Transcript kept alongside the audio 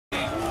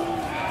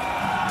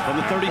from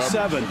the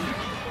 37.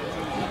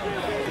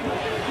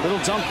 Little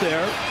dump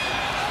there.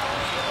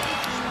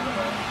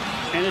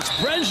 And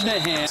it's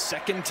Bresnahan.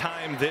 Second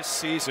time this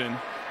season.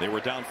 They were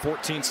down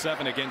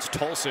 14-7 against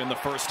Tulsa in the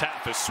first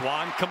half. As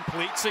Swan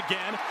completes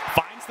again,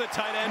 finds the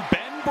tight end,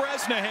 Ben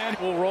Bresnahan.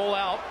 Will roll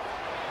out.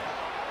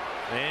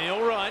 And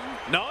he'll run.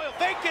 No, he'll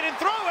fake it and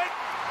throw it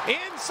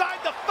inside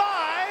the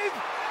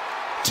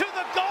 5 to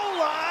the goal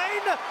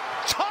line.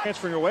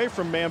 Transferring away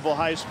from Manville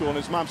High School, and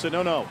his mom said,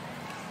 no,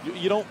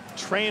 you don't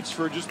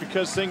transfer just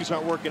because things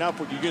aren't working out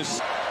for you.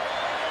 Just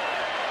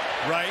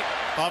right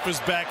off his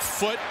back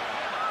foot,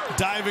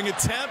 diving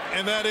attempt,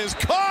 and that is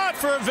caught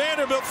for a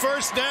Vanderbilt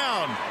first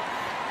down.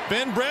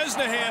 Ben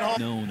Bresnahan.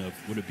 Known of,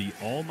 would it be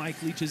all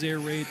Mike Leach's air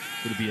raid?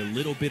 Would it be a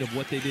little bit of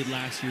what they did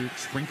last year,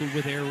 sprinkled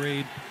with air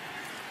raid?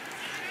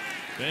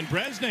 Ben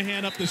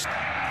Bresnahan up the.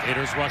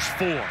 Gators rush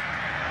 4.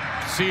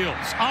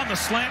 Seals on the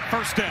slant,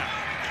 first down.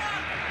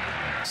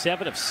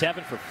 7 of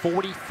 7 for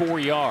 44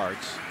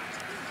 yards.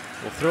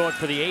 We'll throw it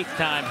for the 8th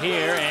time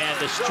here, and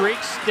the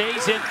streak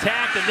stays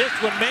intact, and this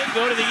one may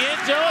go to the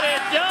end zone.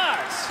 It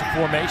does!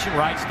 Formation,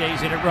 Wright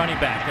stays in at running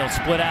back. They'll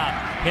split out.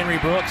 Henry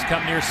Brooks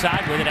come near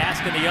side with it,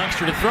 asking the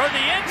youngster to throw the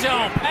end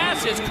zone.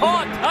 Pass is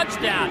caught,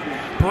 touchdown,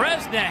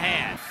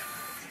 Bresnahan.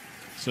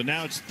 So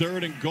now it's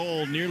 3rd and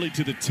goal, nearly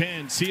to the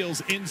 10.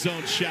 Seals end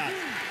zone shot.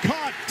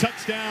 Caught,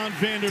 touchdown,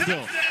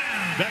 Vanderbilt.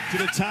 Back to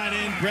the tight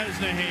end,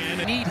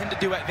 Bresnahan. Need him to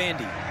do at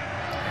Vandy.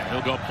 And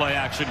he'll go play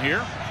action here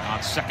on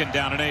 2nd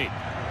down and 8.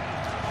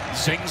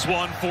 Sings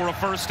one for a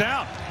first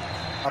down.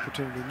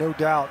 Opportunity, no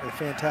doubt, a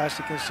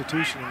fantastic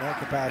institution in that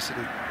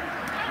capacity.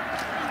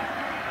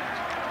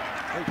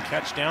 Great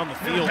catch down the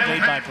field made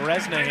by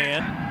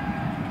Bresnahan.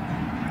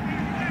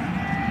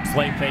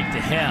 Play fake to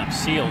him.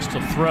 Seals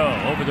to throw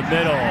over the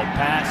middle.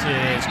 Pass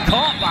is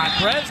caught by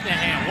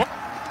Bresnahan.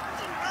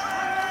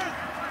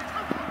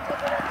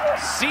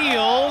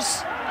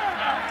 Seals.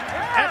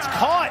 That's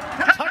caught.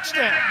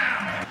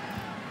 Touchdown.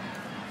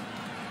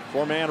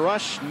 4-man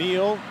rush.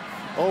 Neal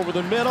over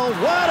the middle.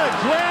 What a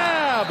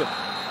grab!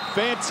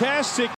 Fantastic.